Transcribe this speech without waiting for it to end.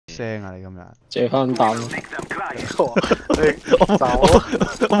聲啊！你今日借翻彈，我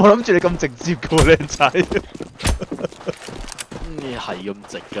冇諗住你咁直接嘅喎，靚仔。你係咁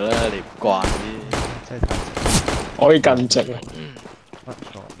直嘅啦，你唔慣啲。真係太直。可以更直啊！不錯。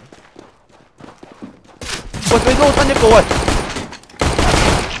喂，俾多我吞一個喂！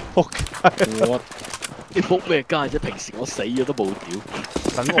仆街！我你仆咩街啫？平時我死咗都冇屌。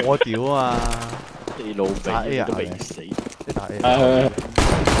等我屌啊！你老味你都未死。你打 A。低個。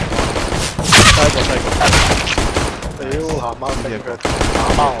屌下貓隻腳打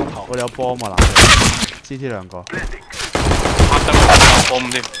爆我頭。我哋有波嘛嗱 ，CT 兩個。拍得我波咁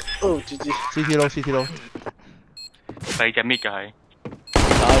添。哦，GG。CT 撈 CT 撈。第二隻搣嘅係。打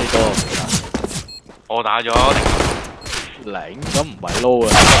你個。我打咗零咁唔係撈啊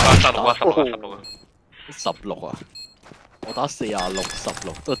！16啊！我打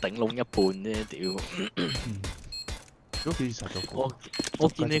46，16都頂籠一半啫，屌！都幾實咗。我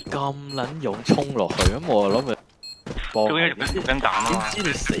見你咁撚勇衝落去，咁我諗咪幫你。入緊彈啊嘛！點知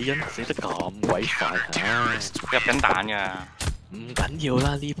你死得咁鬼快啊！入緊彈㗎。唔緊要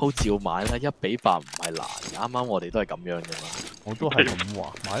啦，呢鋪照買啦，1比8唔係難，啱啱我哋都係咁樣啫嘛。我都係咁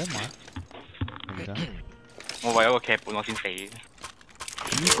話，買一買。我為咗個劇本我先死。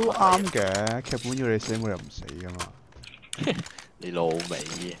咁都啱嘅，劇本要你死，我又唔死噶嘛。你老味，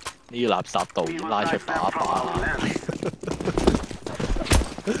呢個垃圾導演拉出把把。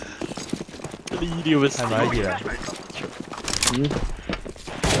呢啲咁嘅係咪一樣？嗯。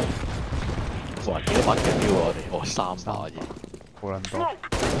哇！幾多把嘅標我哋？哦，3把嘢。好撚多。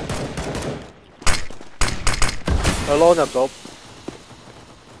佢攞入咗。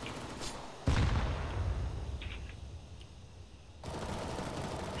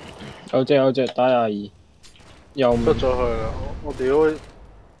有隻打22，又唔出咗去啦！我屌！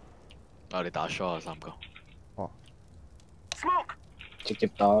啊！你打 shot 啊，3個。哦。直接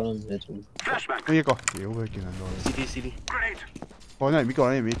打啦，唔使做。呢一個，屌佢見人多。CD。講咗邊個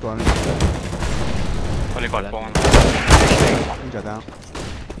呢？邊個呢？我哋過嚟幫。邊隻單？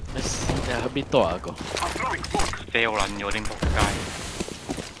喺邊度啊？一個。掉撚咗點仆街！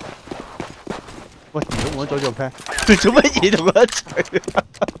喂，如果我早做 plan， 你做乜嘢同我一齊？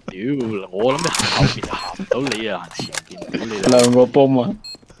屌！我諗你行後邊就行唔到你啊，行前邊屌你兩個波嘛！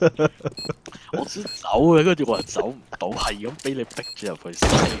我想走嘅，跟住我又走唔到，係咁俾你逼住入去西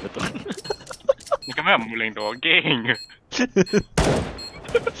嗰度。你咁樣唔會令到我驚嘅。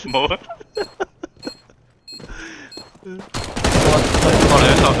冇啊！我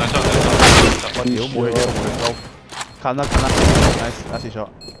兩我屌冇嘢冇近啦，nice 打死咗。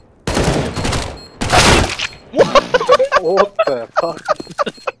我的媽！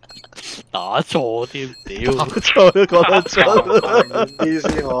打錯添，屌！打錯都講得出。遠啲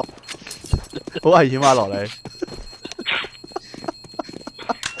先我。好危險啊，落嚟。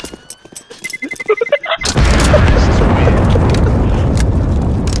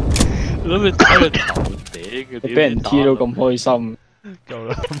諗住打佢頭頂嘅，俾人 T 到咁開心。夠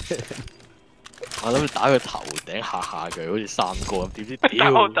啦！我諗住打佢頭頂嚇下佢，好似3個咁，點知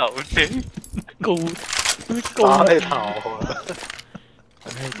屌頭頂打你頭啊！唉，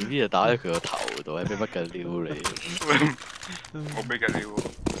點知就打喺佢個頭度，係俾乜嘅撩你？我俾嘅撩，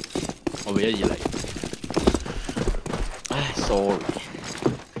我俾1-2嚟。唉 ，sorry。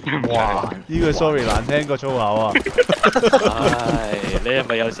哇！呢句 sorry 難聽過粗口啊！唉，你係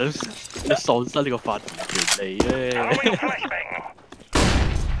咪又想喪失呢個發言權利咧？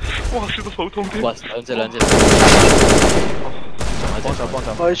哇！笑到好痛添。哇！兩隻。嚟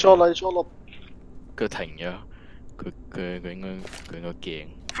錯咯！佢停咗，佢應該驚。得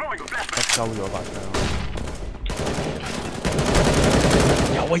鳩咗把槍。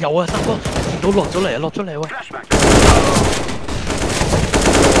有啊，三哥，見到落咗嚟喂！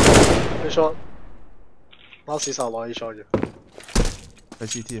你錯，拉屎手攞 A shot 啫。係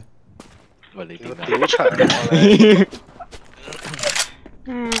CT 啊！喂，你點屌長啊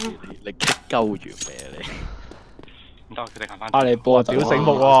你激鳩完未啊你？唔得，佢哋行翻。阿你波屌醒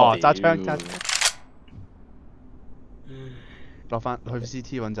目喎，揸槍。落翻去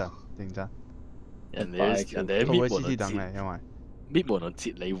CT 穩陣，認真。人哋喺搣門 CT 等你，因為搣門同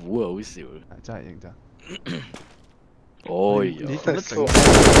截你糊啊，好笑。係真係認真。哎呀！你做乜整？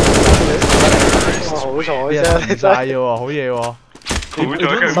好彩啫，你晒嘅喎，好嘢喎。你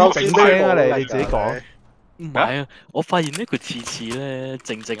收整聲啊你自己講。唔係啊，我發現咧佢次次咧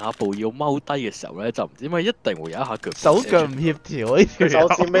靜下步要踎低嘅時候咧，就唔知點解一定會有一下腳手腳唔協調呢條手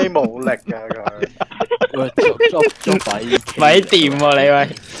指尾冇力㗎佢。喂，捉咪掂喎你喂！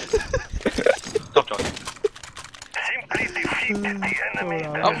執咗。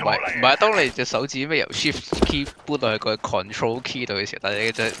唔係，當你隻手指咩由 Shift key 搬到去個 Control key 度嘅時候，但係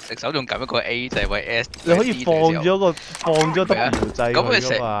你隻手仲撳一個 A 就係為 S，你可以放咗 W 掣咁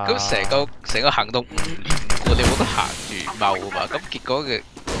佢噶嘛？成個行動唔連貫，你冇得行住踎啊嘛，咁結果嘅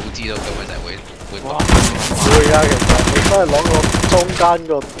導致到咁嘅就係會會啊，其實你都係攞個中間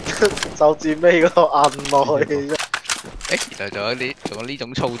個手指尾嗰度按落去嘅啫。原來仲有呢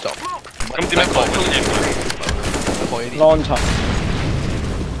種操作，咁點樣放操作？開呢啲 launcher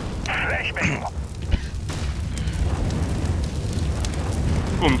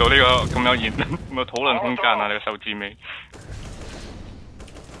估唔到呢個咁有咁有討論空間啊！你個手指尾，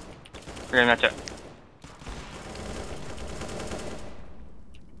跟住一隻，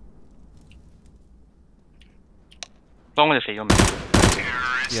當嗰隻死咗未？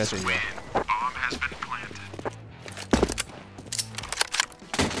而家死咗。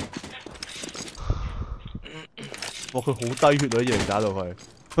哇！佢好低血啊！一人打到佢，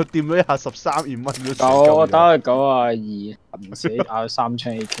佢掂咗一下13 2蚊都死夠咗。我打佢92，唔死咬3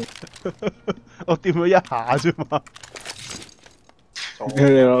槍 AK。我掂咗一下啫嘛。你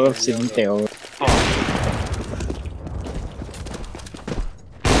攞粒閃掉。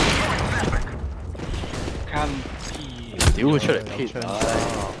屌佢出嚟撇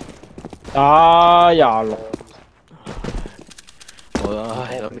打26。我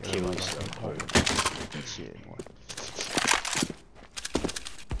唉諗住跳上去。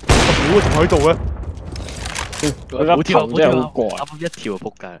屌仲喺度嘅，佢粒頭真係好怪。啱啱一跳就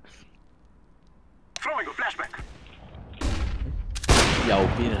仆街。右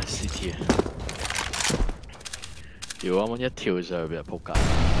邊啊 CT 啊！屌啱啱一跳上去就仆街。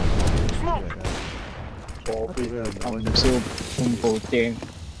左邊暗燒恐怖釘。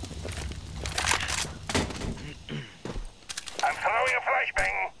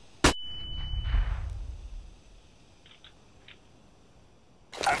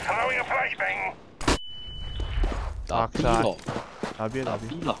打邊落，打邊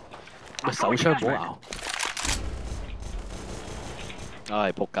落，咪手槍唔好咬。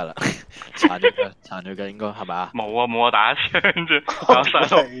唉，仆街啦，殘咗嘅應該係咪啊？冇啊，打一槍啫，打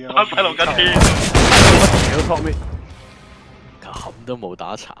晒落架天，咁都冇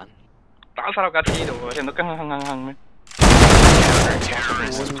打殘，打晒落架天度喎，聽到哼咩？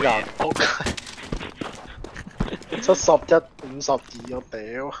滿人仆街，71、52我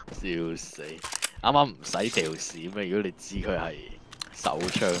屌！笑死！啱啱唔使掉閃咩？如果你知佢係手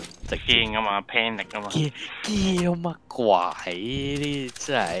槍，直驚啊嘛 ，panic 啊嘛。叫乜鬼？呢啲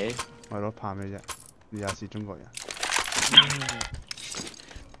真係係咯，怕咩啫？你也是中國人，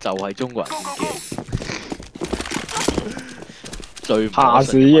就係中國人嘅，最怕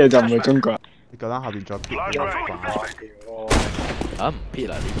死嘅就唔係中國人。你夠膽下邊再撇我啊唔撇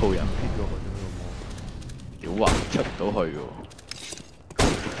啦，呢鋪人撇咗佢都屌啊，出唔到去喎。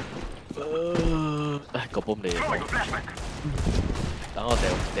唉，個 boom 你，等我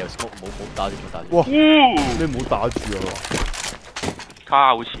掉 smoke， 冇打住。哇！你唔好打住啊！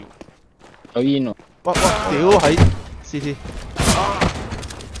卡好似有煙喎。哇！屌喺 CT，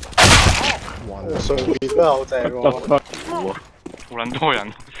 哇！上邊都好正喎。好撚多人。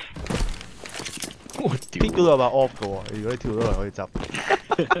我屌！撇嗰度有把 off 嘅喎，如果你跳咗嚟可以執。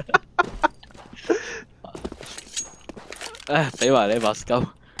唉，俾埋你把 scope。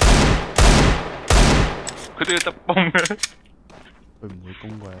佢都要執崩嘅。佢唔會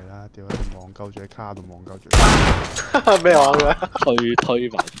攻過嚟啦，屌你望鳩住喺卡度望鳩住。咩話嘅？推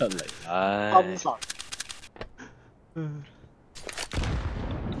埋出嚟，唉！暗神。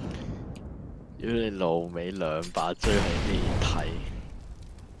如果你路尾兩把追喺呢睇，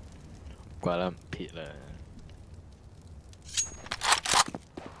怪得唔撇啦。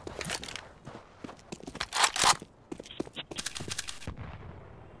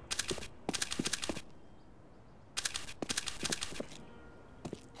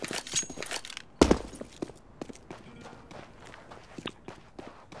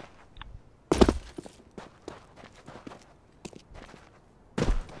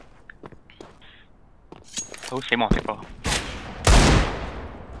好死亡式咯！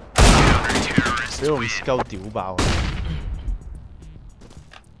俾用鳩屌爆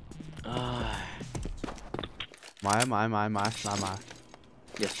唉，買1900啊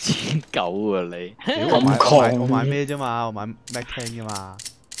你！屌我買咩啫嘛？我買 Mac 10啫嘛。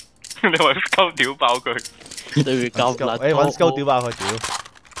你話鳩屌爆佢，對佢鳩啦！誒揾鳩屌爆佢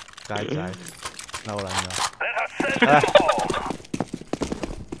屌！街仔嬲撚咗。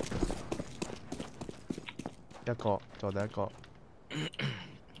一個，再第一個。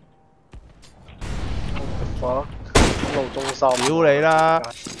哇！路中心。屌你啦！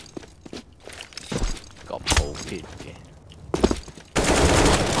咁好撇嘅。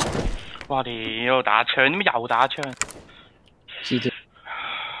哇屌！打槍點解又打槍？知道。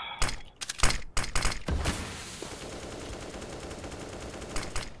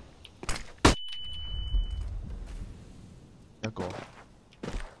一個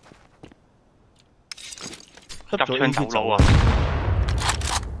急槍走佬啊！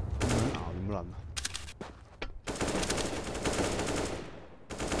點撚啊？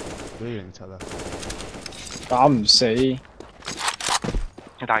嗰啲07啊！打唔死，你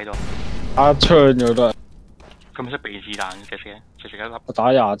打幾多？打槍咗都係。佢咪識避子彈嘅食一粒。我打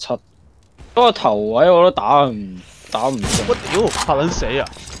27，不過頭位我都打唔中。我屌，拍撚死啊！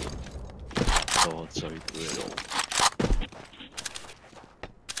多最攰咯。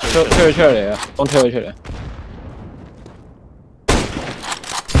推佢出嚟啊！幫推佢出嚟。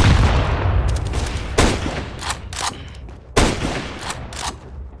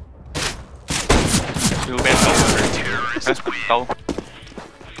要俾人刀。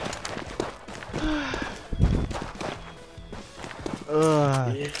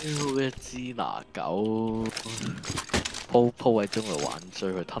屌嘅支拿狗，鋪喺中度玩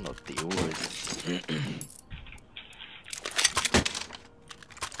追佢吞落屌佢先。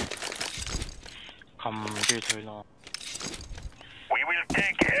咁中意推咯。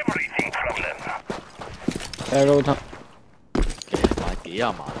Hello， 他其實買幾廿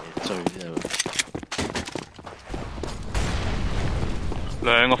萬嘅追啫。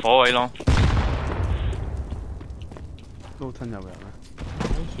兩個火位咯。都吞入人啊！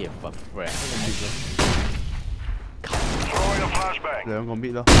 I have a friend。兩個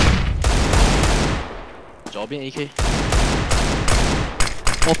mid 咯。左邊 AK。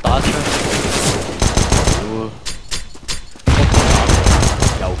我打槍。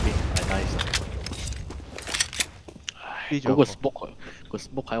右邊係 nice。嗰個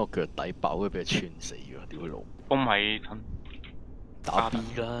smoke 喺我腳底爆，跟住俾佢穿死咗，屌佢老！崩喺吞。打 B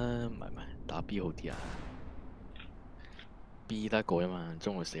啦，唔係打 B 好啲啊。B 得一個啊嘛，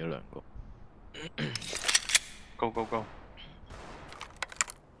中會死咗兩個。Go go go！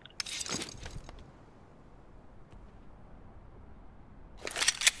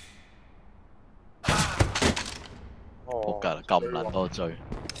仆街啦，咁撚多追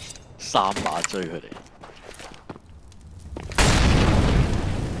，3把追佢哋。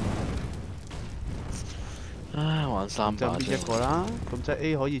唉，玩3把就 B 一個啦，咁即係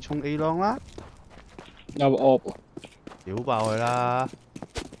A 可以衝 A long 啦。有 op。屌爆佢啦！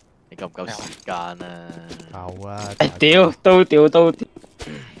你夠唔夠時間啊？夠啦！屌都屌都屌，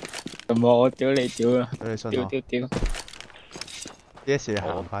唔係我屌你屌啊！俾你信我。屌 Yes， 你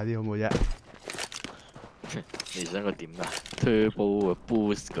行快啲好唔好啫？你想佢點啊 ？Turbo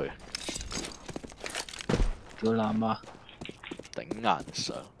boost 佢，屌爛媽！頂硬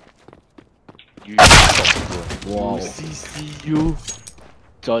上，越毒哇 ！CCU，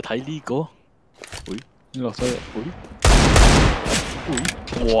 再睇呢個，落咗嚟，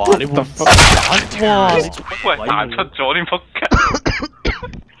哇！你換子彈，哇！你做喂，彈出咗添，仆街！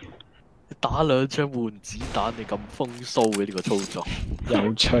你打2槍換子彈，你咁風騷嘅呢個操作，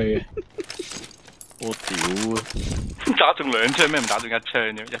有趣啊！我屌啊！打中2槍咩？唔打中1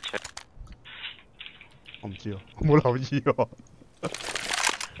槍啫，1槍。我唔知喎，我冇留意喎。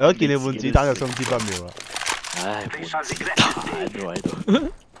有一見你換子彈就心知不妙啦。唉，換子彈喎喺度。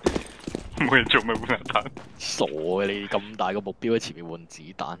冇人做咪換子彈？傻嘅你咁大個目標喺前面換子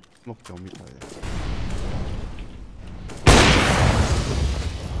彈，碌咗滅佢哋。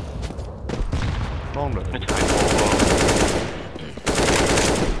當兩你踩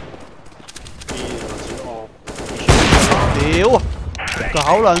波屌啊！搞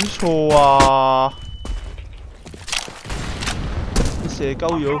撚錯啊！你射鳩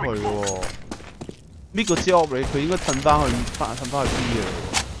咗佢喎。搣個支 op 你，佢應該褪翻去 B 嘅喎。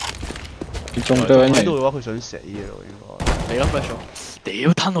你中對喺度嘅話，佢想死嘅咯，應該。你咯 f r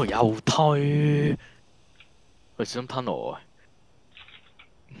屌吞羅又推，佢小心吞羅啊！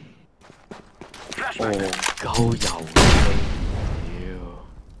夠又推，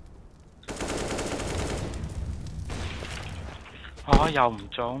屌！又唔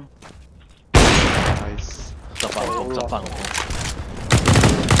中。Nice， 執翻個風，執翻個風。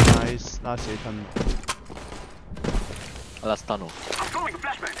Nice，拉死吞。Last tunnel。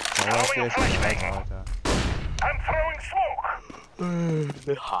走啦 ，CS 走啦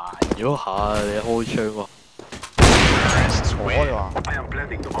你行咗下，你開槍喎。坐你話？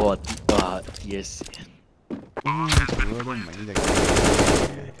我話 DS。坐都唔係呢隻。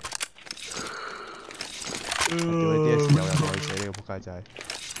屌你 DS 有人愛死你個仆街仔。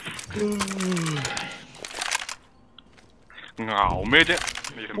熬咩啫？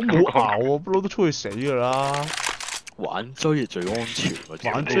我冇熬啊，不嬲都出去死㗎啦。玩追係最安全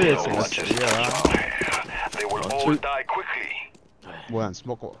嘅。玩追係成日死㗎啦。玩追冇人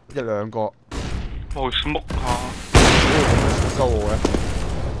smoke 過，一兩個。冇 smoke 啊！鳩我嘅。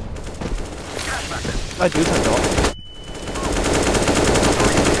屌柒咗！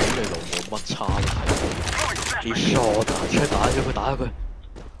你老母乜叉都睇，你傻打出去打咗佢，打咗佢。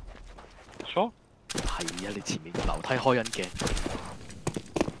傻？係啊，你前面樓梯開緊鏡，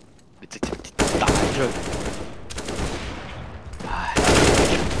你直接打出去。唉，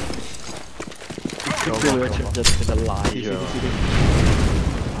有一場一俾得拉咗。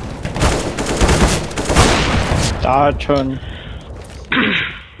打春。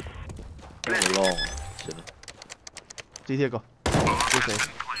俾佢浪，算啦。GT 一個，G 死。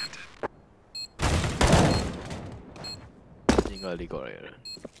應該係呢個嚟嘅啦。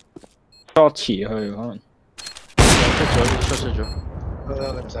多遲去可能。出咗。你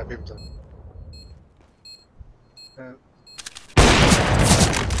唔使俾唔使。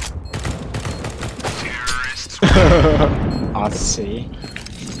嚇死！屌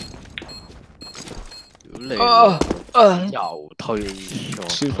你！又推咗。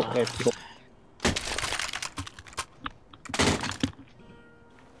舒服嘅。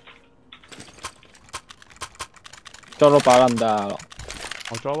抓到把撚得咯。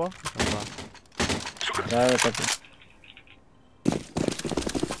我抓喎，得得。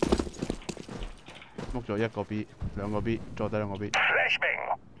碌咗一個 B， 兩個 B， 再低兩個 B。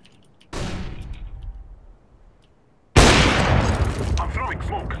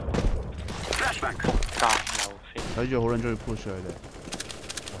睇住好撚中意 push 佢哋，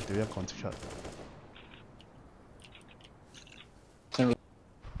我屌一講即出。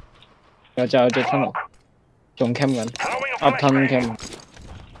有隻吞落，仲 cam 緊 ，up turn cam。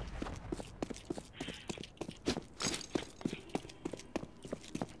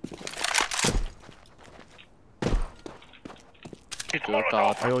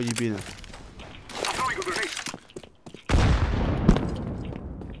喺我依邊啊！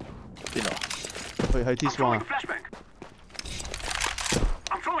邊度？佢喺 T spawn 啊！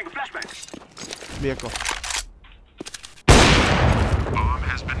呢一個。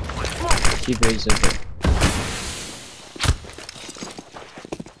T base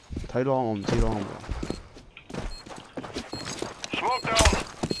睇咯，我唔知咯。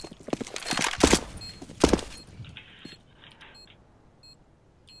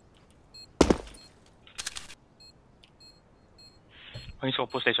可以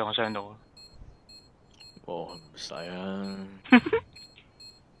push你上個箱度。哦，唔使啊，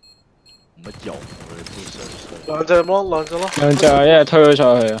冇乜用你 push 上去。兩隻咯，兩隻咯。兩隻啊，一係推咗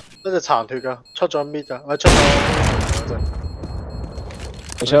上去啊。一隻殘血㗎，出咗 mid 㗎，出咗嗰隻。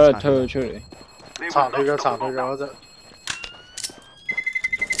我想去推佢出嚟。殘血㗎嗰隻。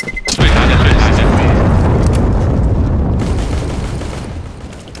最大隻。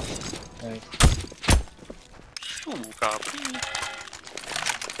樹㗎。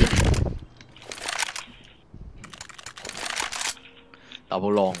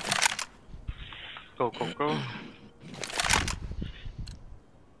double long。Go go go！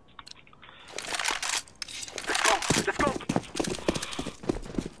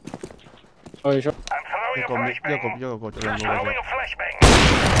 我哋出。一個過咗兩個過咗。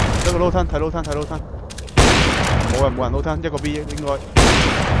一個撈攤，睇撈攤。冇人撈攤，一個 B 應該。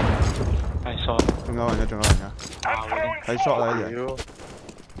係 short。仲有人㗎。睇 short 啦一樣。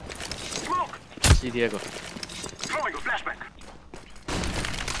CD 一個。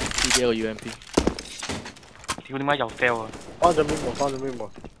CD 一個 UMP。屌點解又 fail 啊？翻咗邊門。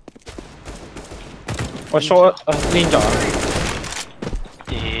我 short 黏咗。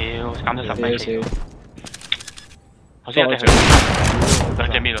屌減咗10分。頭先一定係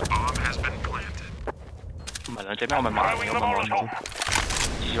兩隻 mid 咯。唔係兩隻咩？我咪買咗冇錯。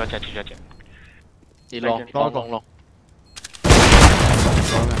至少一隻。啲浪。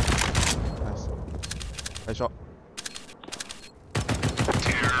睇 short。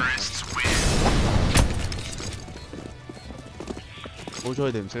好彩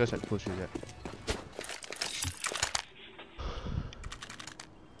佢哋唔識一齊 push 啫。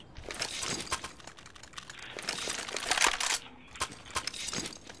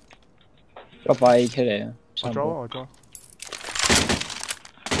個把 AK 嚟啊！我抓。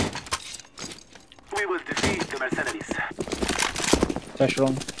Flash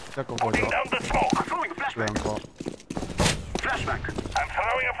long。一個過咗。兩個。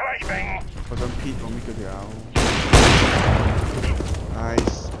我想 P 我 mid 嗰條。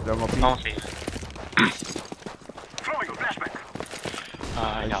Nice， 兩個 B。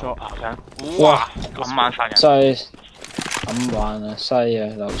又跑緊。哇！咁晚殺人。西咁玩啊，西啊，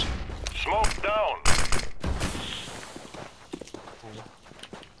流場。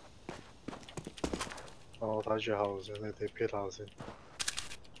睇住後先，你哋撇後先。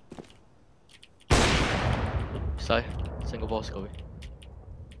細升個 boss 嗰邊，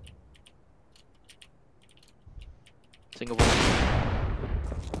升個 boss。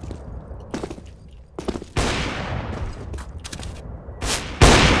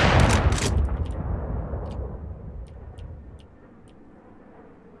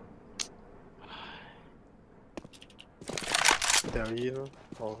掉煙咯，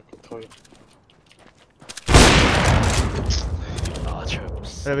我推。打場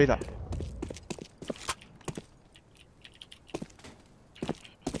elevator。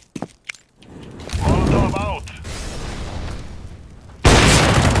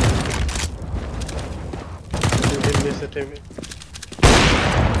TV。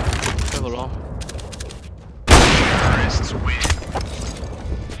一個咯。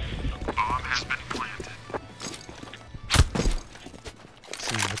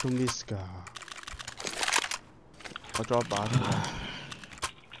成日都 miss 㗎，我裝一把佢。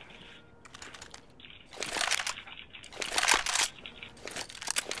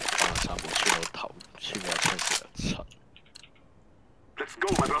差冇穿到頭，穿咗747。Let's go,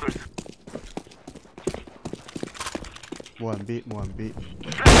 my brothers. 冇人 B， 冇人 B。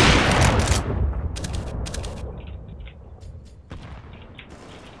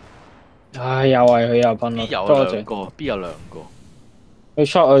唉，又係佢又噴咯， B 有多謝。兩個 ，B 有兩個。佢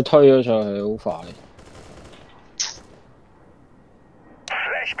shot 佢推咗上去，好快。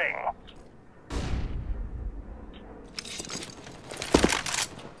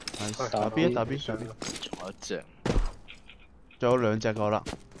打 B 打 B 打 B， 仲有一隻。仲有兩隻個啦。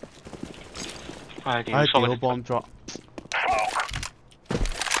唉，屌 bomb drop。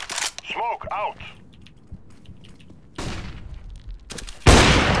 Smoke out.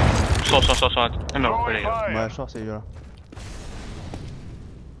 疏，因為佢嚟㗎。唔係 shot 死咗啦。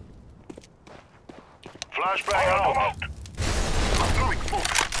 Flashbang out. Throwing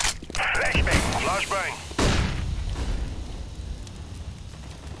smoke. Flashbang. Flashbang.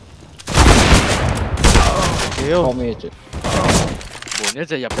 屌！拖咩住？門一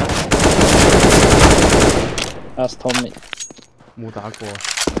隻入一。Last Tommy。冇打過。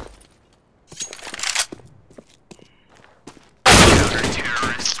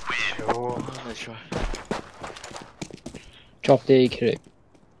 Drop 啲 AK 嚟。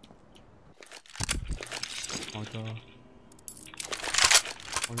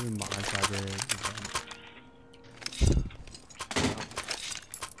我要買晒嘅。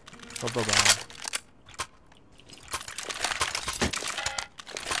拜拜。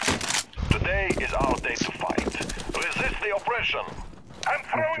 Today is our day to fight. Resist the oppression. I'm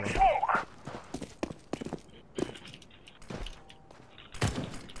throwing smoke.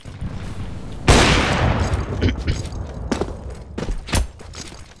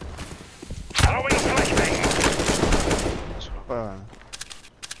 Throwing a flashbang.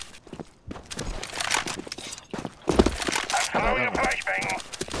 I'm throwing a flashbang.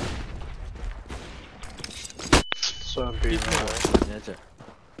 上邊啊！一隻。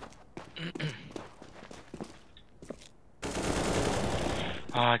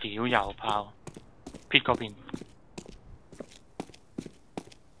 啊！屌又炮 ，pit 嗰邊。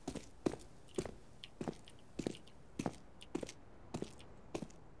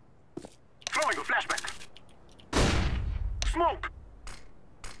Throwing a flashbang. Smoke.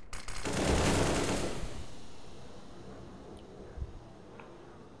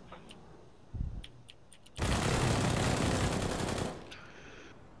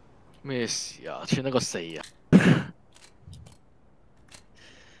 咩事啊？穿得個4啊！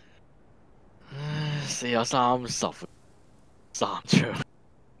唉，4有30，3槍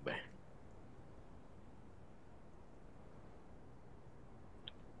未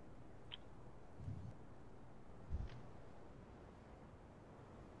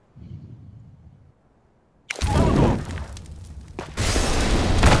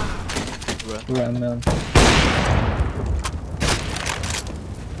？Ram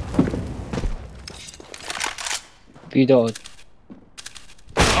B 度。屌，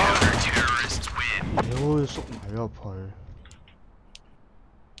縮埋咗入去。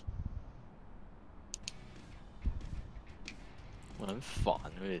我撚煩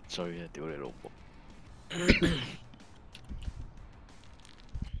佢哋追啊！屌你老母！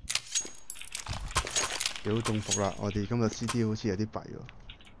屌中伏啦！我哋今日 CD 好似有啲弊喎。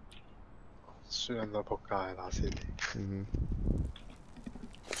算啦，仆街啦先。嗯。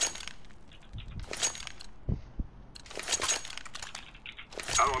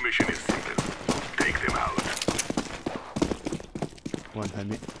 Our mission is simple. Take them out. 冇人睇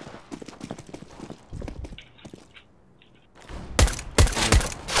咩？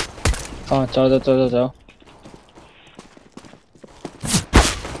啊，走。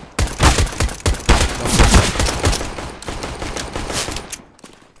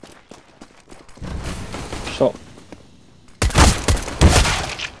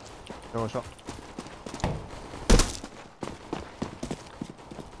有個 shot。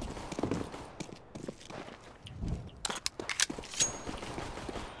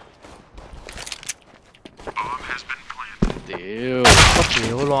屌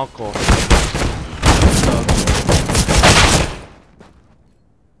，lock 過。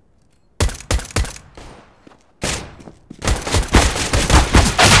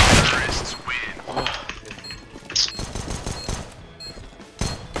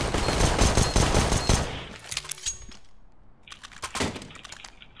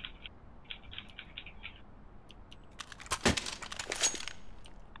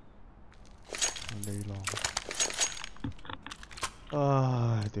你浪，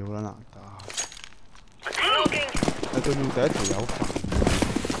唉，屌啦難打，係對面第一條友煩，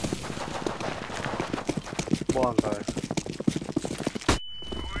冇人睇。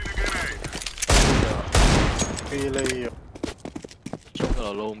飛呢？衝去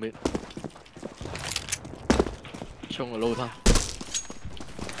撈面，衝去撈他，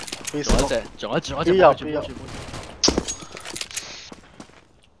仲有一隻，邊入？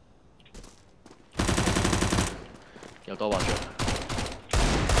有多畫像，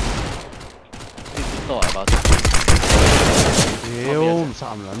邊多係把像？屌唔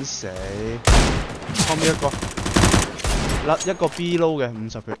殺唔撚死，後面一個，一個 B 撈嘅50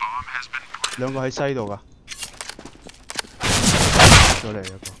血，兩個喺西度㗎，出咗嚟一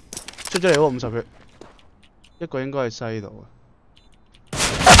個，出咗嚟嗰個50血，一個應該係西度嘅。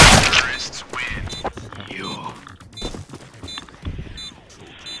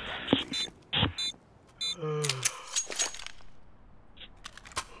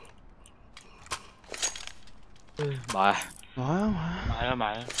買啦！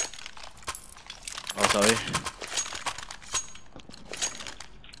我水。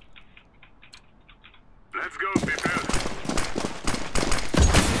Let's go, people.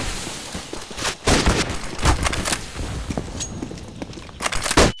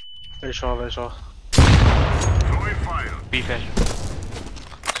 你錯。Throwing fire. B flash。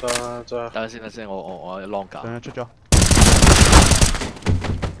再。等陣先，我 long 架。上出咗。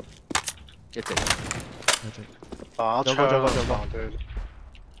一隻。打槍。有個。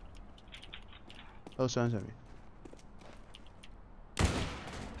都箱上面。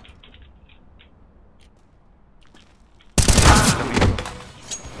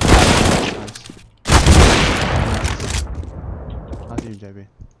阿志源在邊？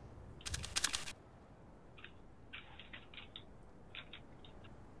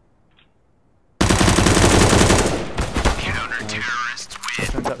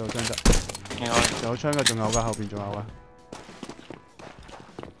有槍質。有槍嘅仲有㗎，後邊仲有㗎。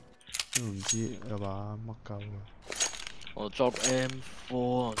都唔知有把乜鳩啊！我 drop M4，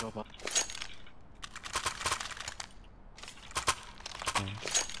我 drop 啊！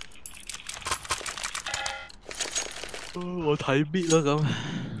我睇 mid 啦咁。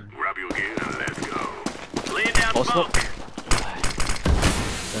Grab your gear and let's go. Lay down 我 smoke.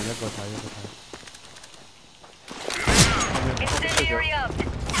 一個睇。Incendiary up.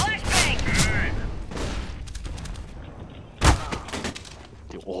 Flashbang.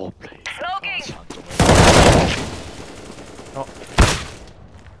 屌我嚟。Smoking.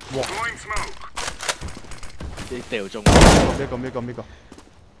 哇！ Throwing smoke. 啲掉中。呢個。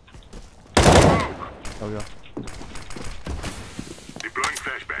有咗。Deploying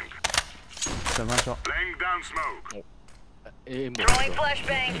flashbang. 上翻 shot。 Laying down smoke. Throwing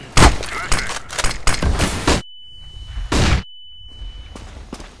flashbang. Flashbang.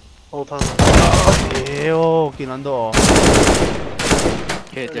 好吞。屌，見撚到我。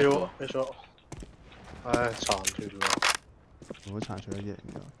跟住一個。你錯。唉，殘血啦。唔好殘除咗嘢嚟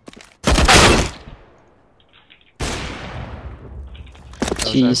㗎。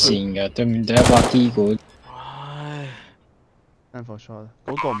黐線㗎，對面第一把 D 股。唉 ，stand for shot，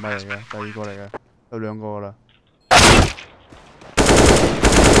嗰個唔係嚟嘅，第二個嚟嘅，有兩個㗎啦。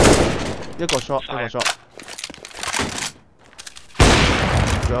一個 shot，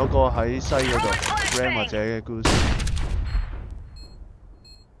仲有個喺西嗰度 ，Ram 或者嘅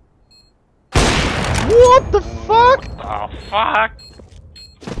Goose。What the fuck? Oh fuck!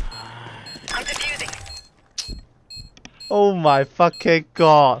 I'm defusing. Oh my fucking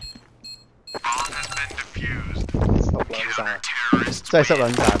god！ 濕撚晒。真係濕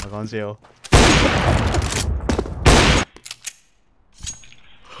撚晒，唔係講笑。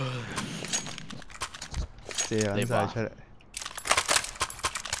射撚晒出嚟。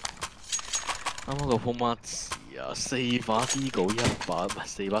啱啱個 full match 啊，4把 Deagle 1把，唔係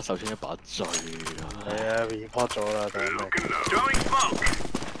4把手槍1把醉啊！係啊 ，report 咗啦，等你。 Throwing smoke.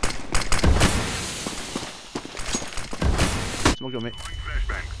 smoke 做咩？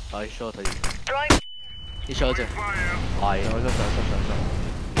 Flashbang. 係 short 睇住， Throwing 呢 short 啫，係上咗。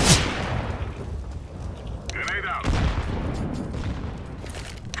 Grenade out.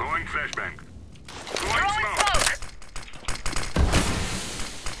 Throwing flashbang. Throwing throwing smoke. smoke.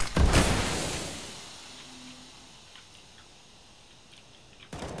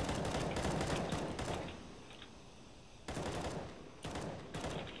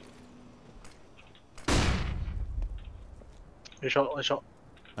 你錯，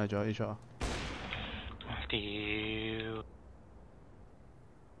係仲有 A shot 啊！屌！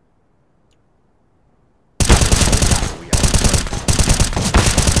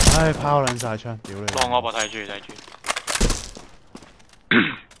唉，拋撚晒槍，屌你！當我睇住。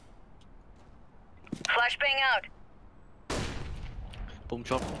 Flashbang out. boom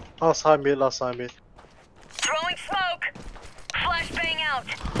drop， last side mid。 Throwing smoke. Flashbang out.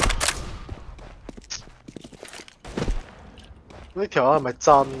 呢條係咪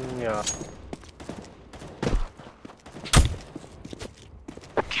真㗎？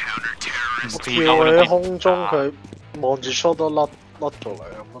我跳喺空中，佢望住 shot 都甩咗嚟，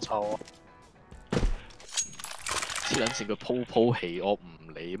有乜臭啊？黐撚線佢鋪起我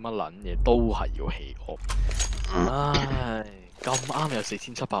唔理乜撚嘢，都係要起我。唉，咁啱有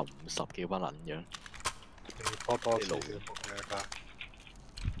4750幾班撚樣。多次嘅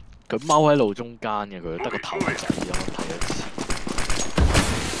佢踎喺路中間嘅，佢得個頭仔咁樣睇一次。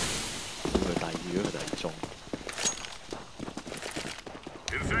佢第二，如果佢第二中。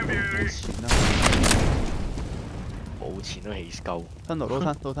 冇錢啦，冇錢都起鳩。吞路都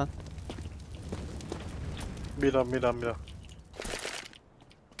吞。 mid 啊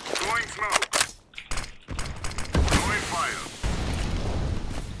Throwing smoke. Throwing fire.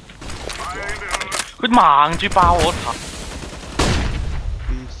 Fire in the hole. 佢盲住爆我頭。 B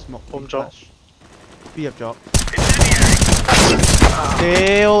smoke Boom drop B 入咗。屌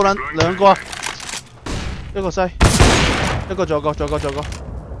撚兩個，一個西，一個左個。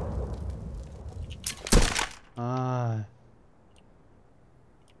唉。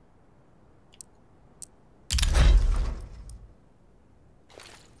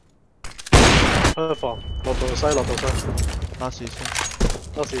 開房落到西，巴士先。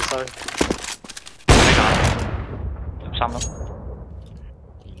多士西。 13粒。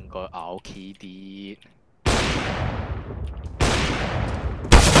應該咬 key 啲。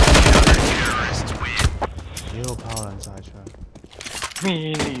屌拋撚晒槍。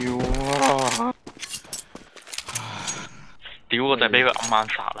咩料啊！屌我就俾佢暗晚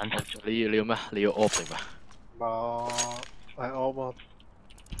殺撚。你要咩？你要 off 定咩？冇，係我嘛。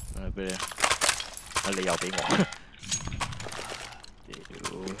俾你啊！你又俾我。屌！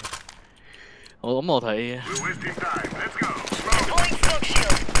我諗我睇。 We're wasting time. Let's go. Deploying smoke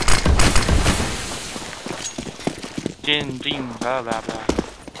shield. 尖，blah blah blah。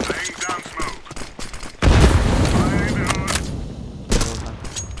 Laying down smoke. Fire in the hole.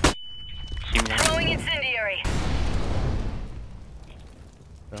 Throwing incendiary.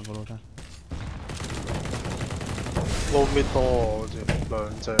 兩個都吞。撈 mid 多好似兩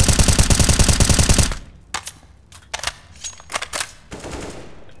隻。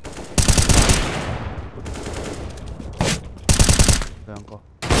 兩個，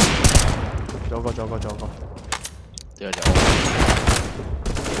左個。之後就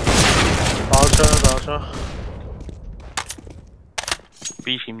打槍。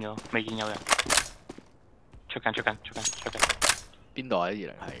 B 閃咗，未見有人。出緊。邊度啊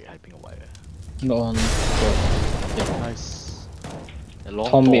？202係邊個位啊？攞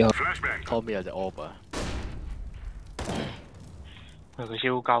nice。Tommy Tommy 有隻 orb 啊！喂，佢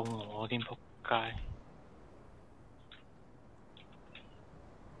燒鳩我添，仆街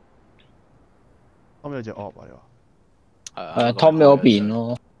！Tommy 有隻 op 啊，你話？係 Tommy 嗰邊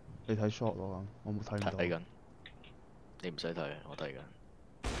咯。你睇 shot 咯咁，我冇睇唔到。睇緊，你唔使睇，我睇緊。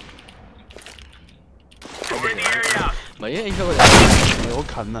唔係啊 ，A 出嗰隻，你好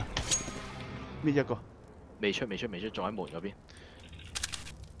近啊！搣一個，未出，仲喺門嗰邊。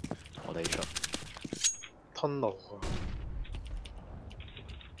我哋出。吞路啊！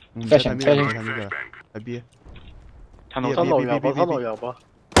唔使睇搣嘅，喺 B 啊。吞路入吧。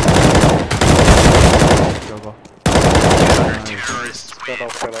有個。get 到。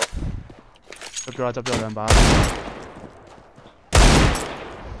執咗兩把。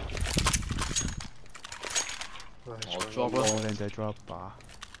我 drop 咯，好靚仔 drop 把。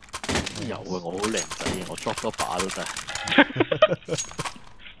有啊，我好靚仔，我 drop 多把都得。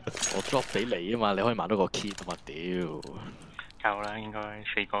我 drop 俾你啊嘛，你可以買到個 kit 啊嘛，屌！夠啦，應該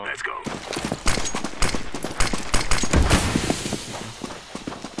4個。Let's go.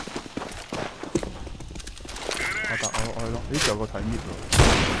 我落去咯。咦，仲有個睇 mid 喎。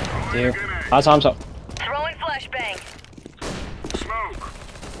屌，打30。Throwing flashbang.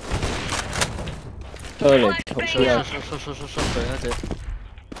 出嚟，衰對一隻，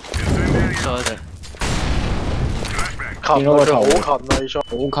衰一隻。近啊，佢好近啊，呢張。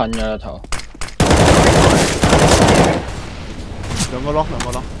好近㗎頭。兩個咯，兩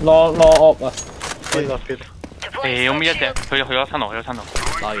個咯。攞 up 啊！邊啊邊啊！咁一隻去咗新路，去咗新路，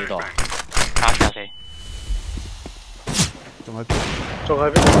打幾多？打死。仲喺邊？仲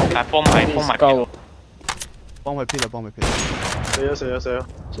喺邊？但係幫埋夠。幫佢 P 啦，幫佢 P。死咗死咗死咗！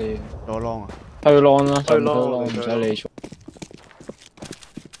死。做個 long 啊！推 long 啦，推推 long， long 唔使理錯。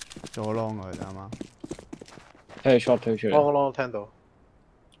做個 long 啊，你啱啱。推 shot 推出嚟。我聽到。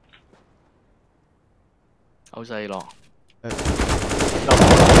好細咯。誒。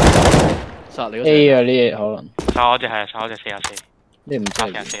殺你嗰 A 啊呢嘢可能。殺我隻44，你唔知。打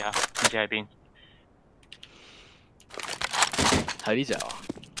44啊，唔知喺邊。係呢隻啊？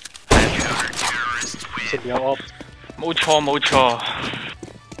前面有 up。冇錯。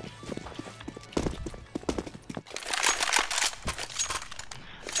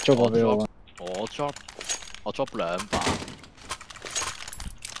捉個俾我。我 drop 2把。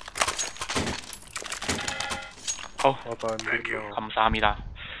好，我對面㗎。冚3米啦。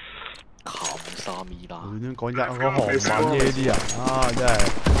冚3米啦。亂講日個韓文嘅呢啲人啊，真係。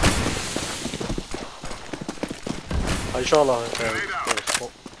係 short 啦，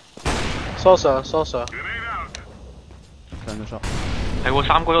疏上。上咗 shot。係喎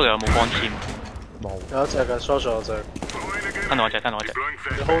，3個都有冇幫簽？冇。有一隻嘅 short 上有隻。吞我隻。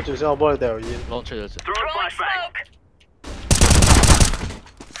你 hold 住先，我幫你掉煙。攞出咗隻。Throwing smoke.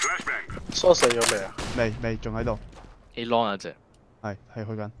 疏死咗未啊？未，仲喺度。A long 有隻。係去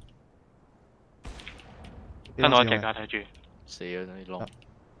緊。吞我隻㗎，睇住。死咗 A long。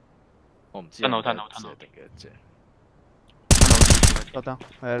我唔知。吞我。定嘅一隻。落單，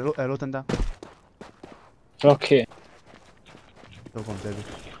撈燈單。OK。做個唔知邊。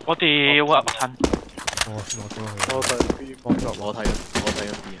我屌啊！吞。落咗去。我睇 B， 我睇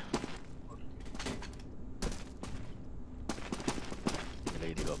緊 B 啊。你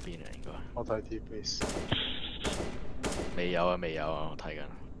哋嗰邊啊，應該。我睇 T base。未有啊，我睇緊。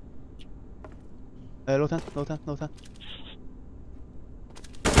撈燈。我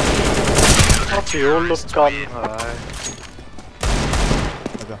屌碌筋，唉。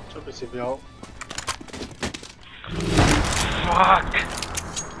係㗎。出邊前面有。fuck！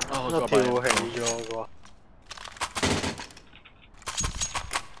我跳起咗個。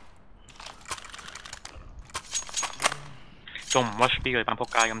仲唔 rush B 佢班仆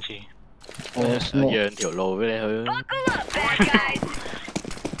街今次？讓條路俾你去啦。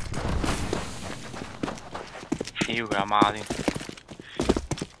屌佢阿媽先！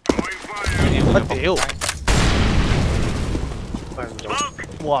乜屌？係唔到。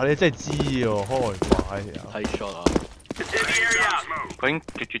哇！你真係知喎，開怪睇 shot 啊！佢已經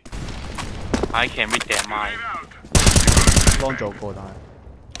絕 I can read their mind。long 做過，但係。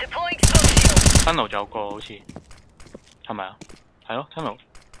新路就有個好似，係咪啊？係咯，新路。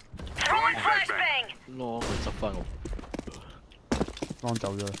long 佢執翻我。long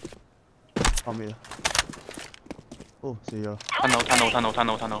走咗啦，後面啦。哦，死咗。吞路。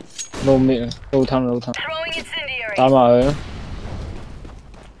撈咩啊？撈吞。打埋佢啦。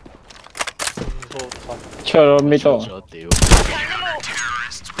出咗咩度？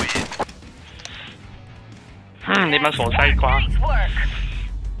你班傻西瓜。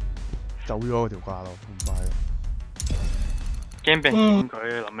走咗嗰條掛咯，咁快。驚俾人點佢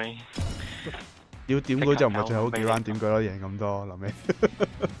臨尾。要點佢就唔係最好幾彎點佢咯，贏咁多臨尾。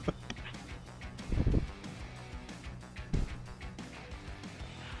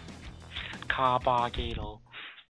卡巴基佬。